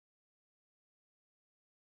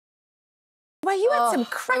Well, you had some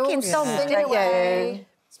cracking songs, didn't you?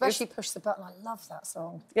 Especially Push the Button. I love that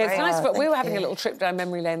song. Yeah, it's nice, but we were having a little trip down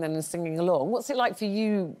memory lane then and singing along. What's it like for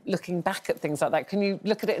you looking back at things like that? Can you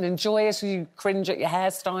look at it and enjoy it, or you cringe at your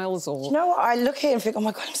hairstyles, or...? Do you know what? I look at it and think, oh,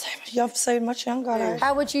 my God, I'm so much younger. Yeah.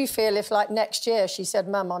 How would you feel if, like, next year she said,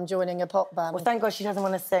 Mum, I'm joining a pop band? Well, thank God she doesn't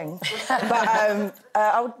want to sing.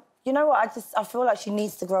 But, you know what? I feel like she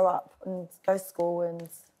needs to grow up and go to school and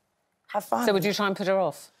have fun. So would you try and put her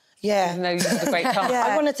off? Yeah. Even though you had a great time?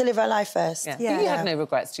 I wanted to live her life first. Yeah. But you had no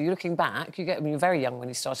regrets, do you? Looking back, you were very young when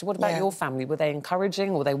you started. What about your family? Were they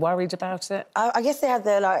encouraging or were they worried about it? I guess they had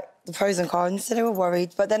their, like, the pros and cons, so they were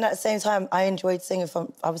worried. But then at the same time, I enjoyed singing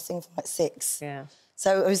I was singing from, like, 6. Yeah.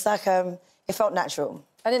 So it was like, it felt natural.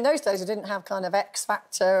 And in those days, it didn't have kind of X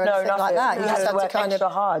Factor or anything nothing like that. You just had to kind of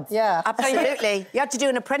hard. Yeah. Absolutely. You had to do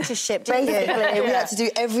an apprenticeship, didn't you? Basically, we had to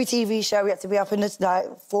do every TV show. We had to be up in the,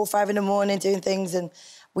 like, 4 or 5 in the morning doing things, and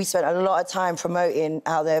we spent a lot of time promoting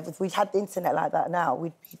out there. If we'd had the internet like that now,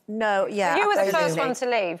 we'd be... No, yeah. You were the first one to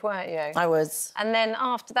leave, weren't you? I was. And then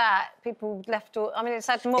after that, people left all... I mean, it's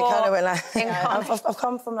had more... It kind of went like... I've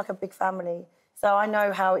come from, like, a big family, so I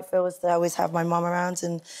know how it feels to always have my mum around,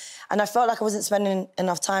 and I felt like I wasn't spending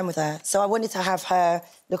enough time with her. So I wanted to have her,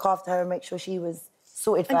 look after her and make sure she was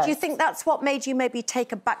sorted first. And do you think that's what made you maybe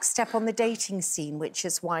take a back step on the dating scene, which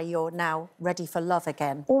is why you're now ready for love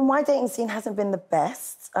again? Well, my dating scene hasn't been the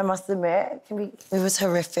best, I must admit. It was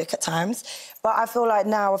horrific at times. But I feel like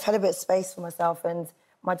now I've had a bit of space for myself, and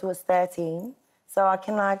my daughter's 13, so I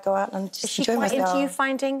can, like, go out and just enjoy myself. Is she quite into you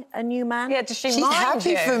finding a new man? Yeah, does she She's mind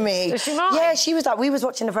happy you? for me. Does she mind? Yeah, she was like... We was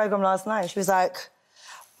watching the programme last night, and she was like,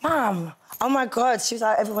 Mum, oh, my God. She was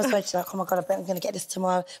like... Everyone's going, she's like, oh, my God, I bet I'm going to get this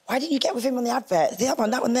tomorrow. Why didn't you get with him on the advert? The other one,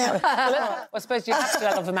 that one there. Well, I suppose you have to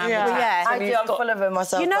love a man with Yeah. I do, I'm full of him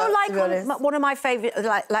myself. You know, but, like one of my favourite,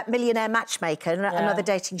 like Millionaire Matchmaker, another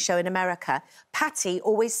dating show in America, Patty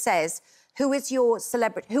always says, who is your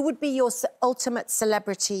celebrity... Who would be your ultimate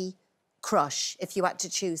celebrity crush if you had to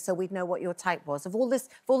choose, so we'd know what your type was? Of all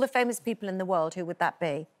the famous people in the world, who would that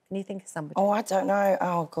be? Can you think of somebody? Oh, I don't know.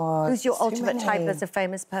 Oh, God. Who's your ultimate type as a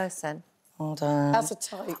famous person? Hold on. As a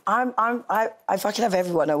type. If I could have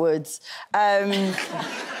everyone, I would. I don't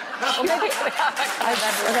know.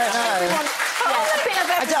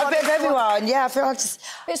 I do a bit of everyone. Yeah, I feel like just...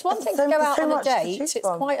 But it's one thing to go out on a date. It's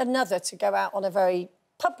quite another to go out on a very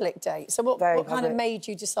public date. So what kind of made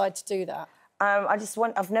you decide to do that?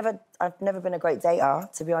 I've never been a great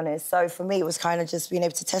dater, to be honest. So for me, it was kind of just being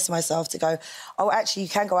able to test myself to go, oh, actually, you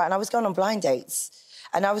can go out. And I was going on blind dates.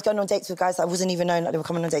 And I was going on dates with guys that I wasn't even knowing that they were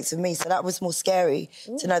coming on dates with me. So that was more scary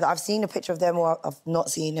to know that I've seen a picture of them or I've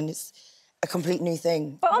not seen, and it's a complete new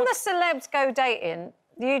thing. But on the Celebs Go Dating,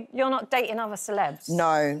 you're not dating other celebs?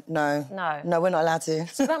 No, we're not allowed to.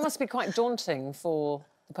 So that must be quite daunting for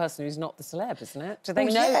the person who's not the celeb, isn't it? Do they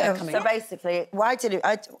know they're coming? So basically, why did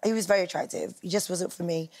it? He was very attractive. He just wasn't for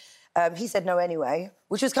me. He said no anyway,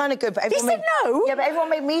 which was kind of good. But everyone said no? Yeah, but everyone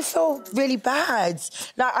made me feel really bad.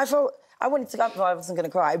 Like, I wanted to go, well, I wasn't going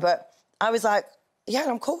to cry, but I was like, yeah,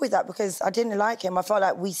 I'm cool with that because I didn't like him. I felt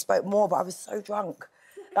like we spoke more, but I was so drunk.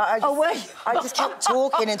 Like, I just kept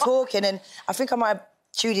talking and talking, and I think I might have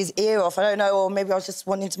chewed his ear off, I don't know, or maybe I was just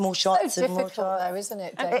wanting more shots. So difficult, though, isn't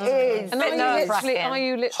it? It is. And are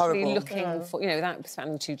you literally Horrible. looking for, you know, without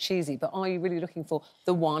sounding too cheesy, but are you really looking for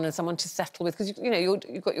the one and someone to settle with? Because, you know,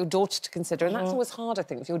 you've got your daughter to consider, and that's always hard, I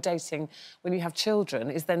think, if you're dating when you have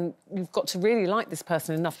children, is then you've got to really like this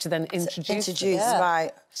person enough to then introduce them.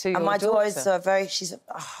 Right. To your and my daughter. daughter's she's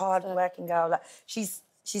a hard-working girl. Like, she's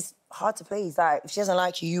hard to please. Like, if she doesn't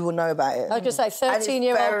like you, you will know about it. I was going to say,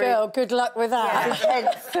 13-year-old girl, good luck with that.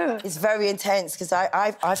 Yeah, it's very intense, because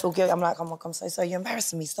I feel guilty. I'm like, oh, my God, I'm so sorry, you're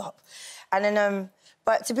embarrassing me, stop. And then,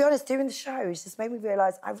 but to be honest, doing the show, it's just made me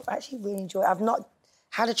realise I've actually really enjoyed... I've not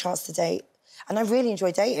had a chance to date, and I really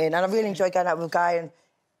enjoy dating, and I really enjoy going out with a guy and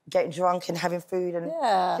getting drunk and having food and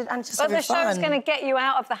just but having the fun. show's going to get you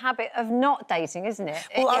out of the habit of not dating, isn't it?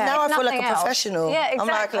 Well, now I feel like a professional. Yeah, exactly. I'm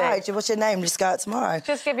like, right, what's your name? Just go out tomorrow.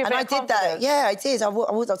 Just give you a and bit I of did that. confidence. Yeah, I did. I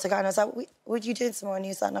walked up to a guy and I was like, what are you doing tomorrow? And he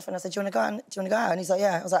was like, nothing. I said, do you want to go out? Do you want to go out? And he's like,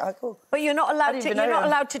 yeah. I was like, oh, cool. But you're not allowed to. even You're know not him.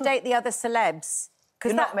 allowed to date the other celebs.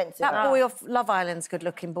 You're not meant to. That boy off Love Island's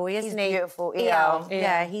good-looking boy, isn't he? He's beautiful. Yeah.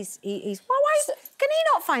 Yeah, he's. Well, can he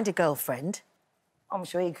not find a girlfriend? I'm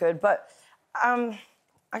sure he could, but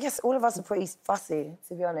I guess all of us are pretty fussy,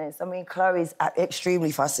 to be honest. I mean, Chloe's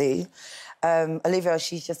extremely fussy. Olivia,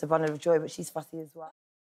 she's just a bundle of joy, but she's fussy as well.